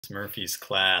Murphy's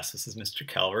class. This is Mr.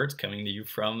 Calvert coming to you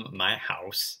from my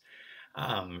house.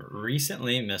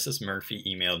 Recently, Mrs. Murphy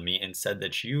emailed me and said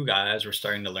that you guys were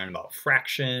starting to learn about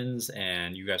fractions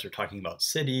and you guys were talking about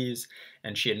cities.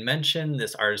 And she had mentioned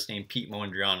this artist named Piet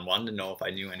Mondrian, wanted to know if I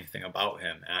knew anything about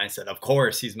him. And I said, of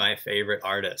course, he's my favorite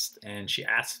artist. And she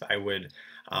asked if I would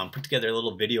put together a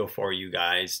little video for you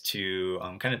guys to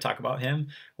kind of talk about him.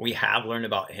 We have learned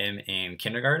about him in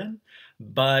kindergarten,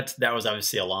 but that was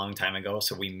obviously a long time ago,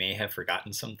 so we may have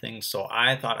forgotten some things. So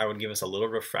I thought I would give us a little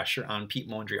refresher on Piet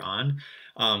Mondrian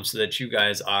so that you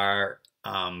guys are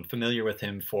familiar with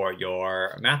him for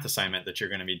your math assignment that you're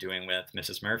going to be doing with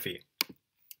Mrs. Murphy.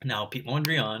 Now, Piet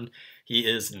Mondrian, he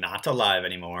is not alive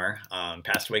anymore,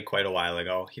 passed away quite a while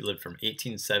ago. He lived from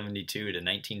 1872 to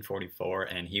 1944,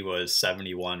 and he was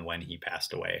 71 when he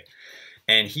passed away.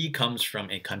 And he comes from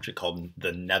a country called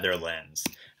the Netherlands.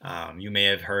 You may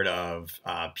have heard of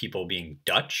people being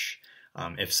Dutch.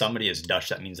 If somebody is Dutch,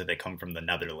 that means that they come from the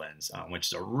Netherlands, which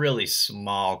is a really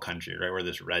small country, right where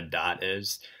this red dot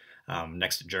is,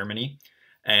 next to Germany.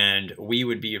 And we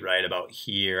would be right about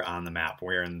here on the map.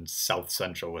 We're in south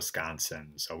central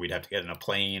Wisconsin, so we'd have to get in a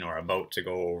plane or a boat to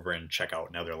go over and check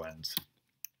out Netherlands.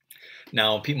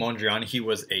 Now, Piet Mondrian, he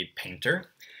was a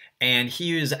painter. And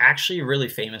he was actually really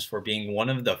famous for being one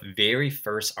of the very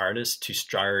first artists to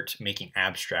start making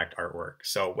abstract artwork.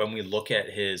 So when we look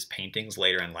at his paintings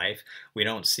later in life, we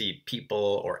don't see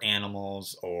people or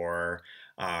animals or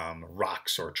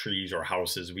rocks or trees or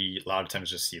houses. We a lot of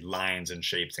times just see lines and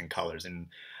shapes and colors. And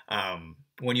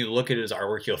when you look at his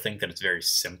artwork, you'll think that it's very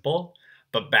simple.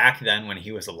 But back then when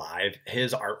he was alive,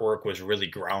 his artwork was really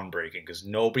groundbreaking because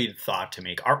nobody thought to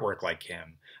make artwork like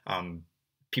him.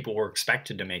 People were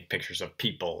expected to make pictures of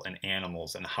people and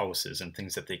animals and houses and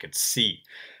things that they could see.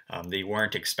 They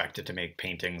weren't expected to make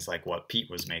paintings like what Piet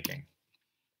was making.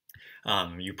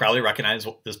 You probably recognize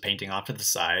this painting off to the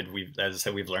side. As I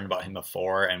said, we've learned about him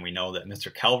before, and we know that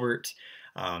Mr. Calvert,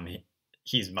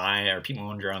 Piet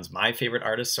Mondrian's my favorite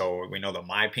artist, so we know that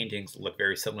my paintings look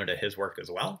very similar to his work as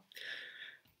well.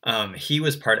 He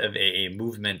was part of a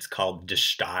movement called De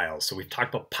Stijl. So we've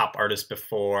talked about pop artists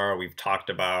before. We've talked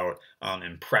about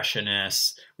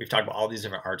impressionists. We've talked about all these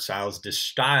different art styles. De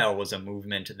Stijl was a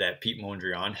movement that Piet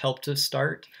Mondrian helped to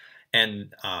start.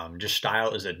 And De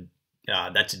Stijl is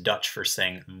that's Dutch for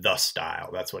saying the style.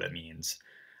 That's what it means.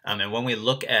 And when we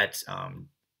look at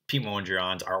Piet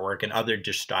Mondrian's artwork and other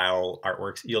De Stijl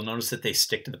artworks, you'll notice that they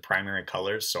stick to the primary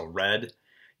colors. So red,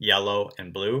 yellow,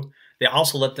 and blue. They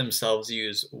also let themselves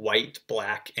use white,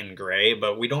 black, and gray,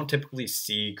 but we don't typically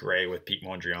see gray with Piet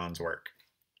Mondrian's work.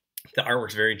 The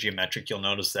artwork's very geometric. You'll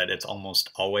notice that it's almost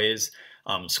always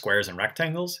squares and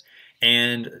rectangles,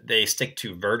 and they stick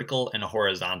to vertical and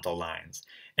horizontal lines.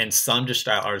 And some De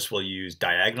Stijl artists will use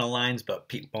diagonal lines, but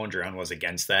Piet Mondrian was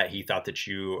against that. He thought that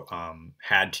you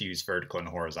had to use vertical and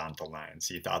horizontal lines.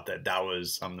 He thought that that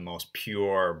was the most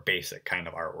pure, basic kind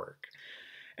of artwork.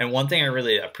 And one thing I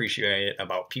really appreciate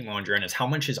about Piet Mondrian is how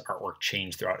much his artwork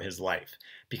changed throughout his life.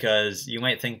 Because you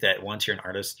might think that once you're an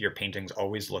artist, your paintings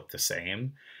always look the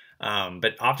same.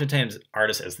 But oftentimes,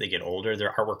 artists, as they get older,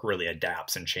 their artwork really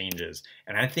adapts and changes.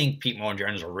 And I think Piet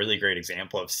Mondrian is a really great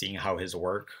example of seeing how his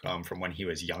work from when he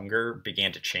was younger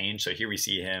began to change. So here we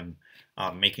see him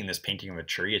making this painting of a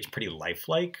tree. It's pretty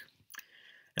lifelike.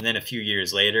 And then a few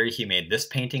years later, he made this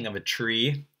painting of a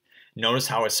tree. Notice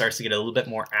how it starts to get a little bit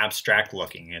more abstract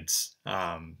looking. It's,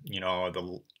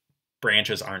 the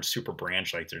branches aren't super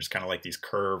branch-like. There's kind of like these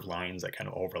curved lines that kind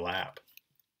of overlap.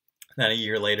 Then a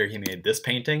year later, he made this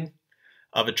painting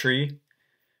of a tree.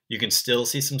 You can still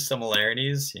see some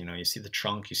similarities. You see the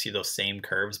trunk, you see those same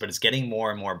curves, but it's getting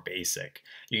more and more basic.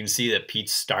 You can see that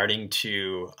Piet's starting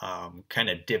to kind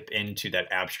of dip into that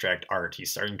abstract art.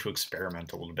 He's starting to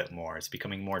experiment a little bit more. It's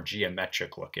becoming more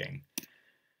geometric looking.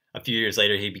 A few years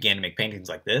later, he began to make paintings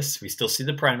like this. We still see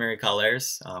the primary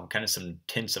colors, kind of some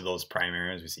tints of those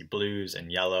primaries. We see blues and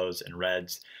yellows and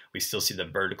reds. We still see the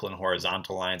vertical and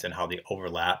horizontal lines and how they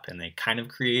overlap, and they kind of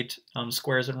create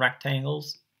squares and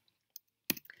rectangles.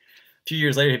 A few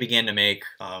years later, he began to make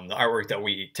the artwork that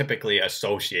we typically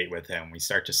associate with him. We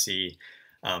start to see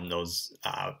those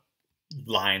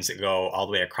lines that go all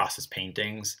the way across his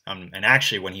paintings. And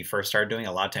actually, when he first started doing it,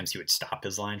 a lot of times he would stop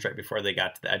his lines right before they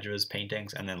got to the edge of his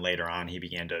paintings. And then later on, he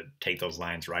began to take those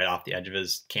lines right off the edge of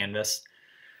his canvas.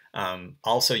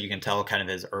 Also, you can tell kind of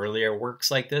his earlier works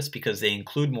like this because they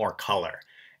include more color.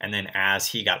 And then as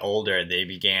he got older, they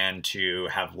began to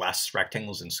have less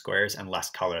rectangles and squares and less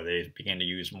color. They began to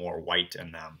use more white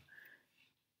in them.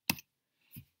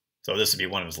 So this would be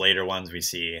one of his later ones. We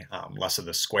see less of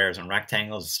the squares and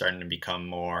rectangles starting to become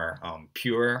more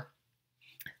pure.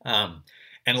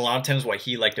 And a lot of times what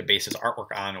he liked to base his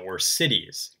artwork on were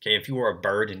cities. Okay, if you were a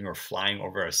bird and you were flying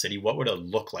over a city, what would it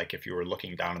look like if you were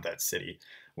looking down at that city?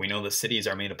 We know that cities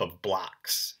are made up of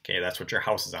blocks. Okay, that's what your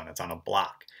house is on. It's on a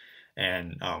block.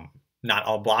 And not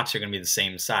all blocks are going to be the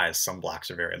same size. Some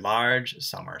blocks are very large,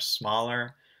 some are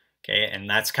smaller. Okay, and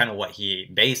that's kind of what he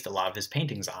based a lot of his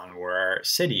paintings on, were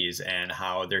cities and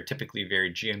how they're typically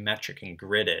very geometric and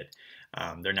gridded.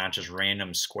 They're not just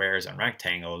random squares and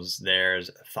rectangles. There's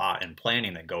thought and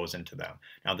planning that goes into them.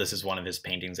 Now, this is one of his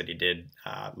paintings that he did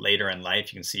later in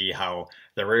life. You can see how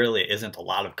there really isn't a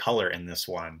lot of color in this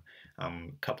one. A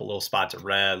couple little spots of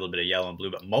red, a little bit of yellow and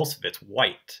blue, but most of it's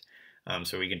white.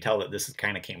 So we can tell that this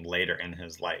kind of came later in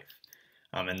his life.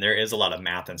 And there is a lot of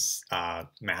math and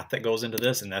math that goes into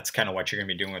this, and that's kind of what you're going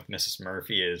to be doing with Mrs.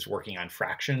 Murphy, is working on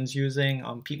fractions using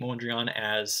Piet Mondrian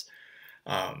as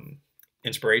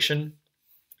inspiration.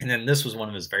 And then this was one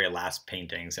of his very last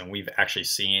paintings, and we've actually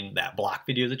seen that block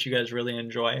video that you guys really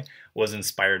enjoy was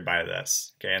inspired by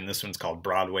this. Okay, and this one's called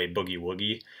Broadway Boogie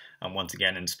Woogie. Once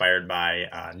again, inspired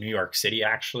by New York City,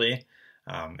 actually,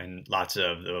 and lots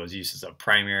of those uses of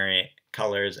primary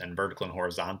colors and vertical and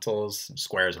horizontals,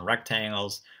 squares and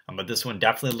rectangles. But this one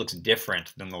definitely looks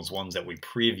different than those ones that we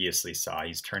previously saw.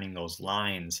 He's turning those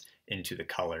lines into the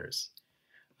colors.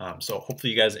 So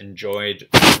hopefully you guys enjoyed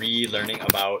relearning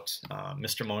about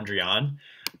Mr. Mondrian.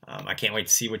 I can't wait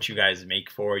to see what you guys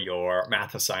make for your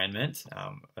math assignment.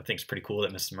 I think it's pretty cool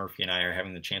that Mrs. Murphy and I are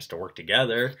having the chance to work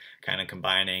together, kind of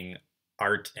combining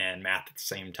art and math at the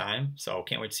same time. So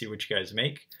can't wait to see what you guys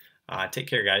make. Take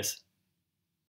care, guys.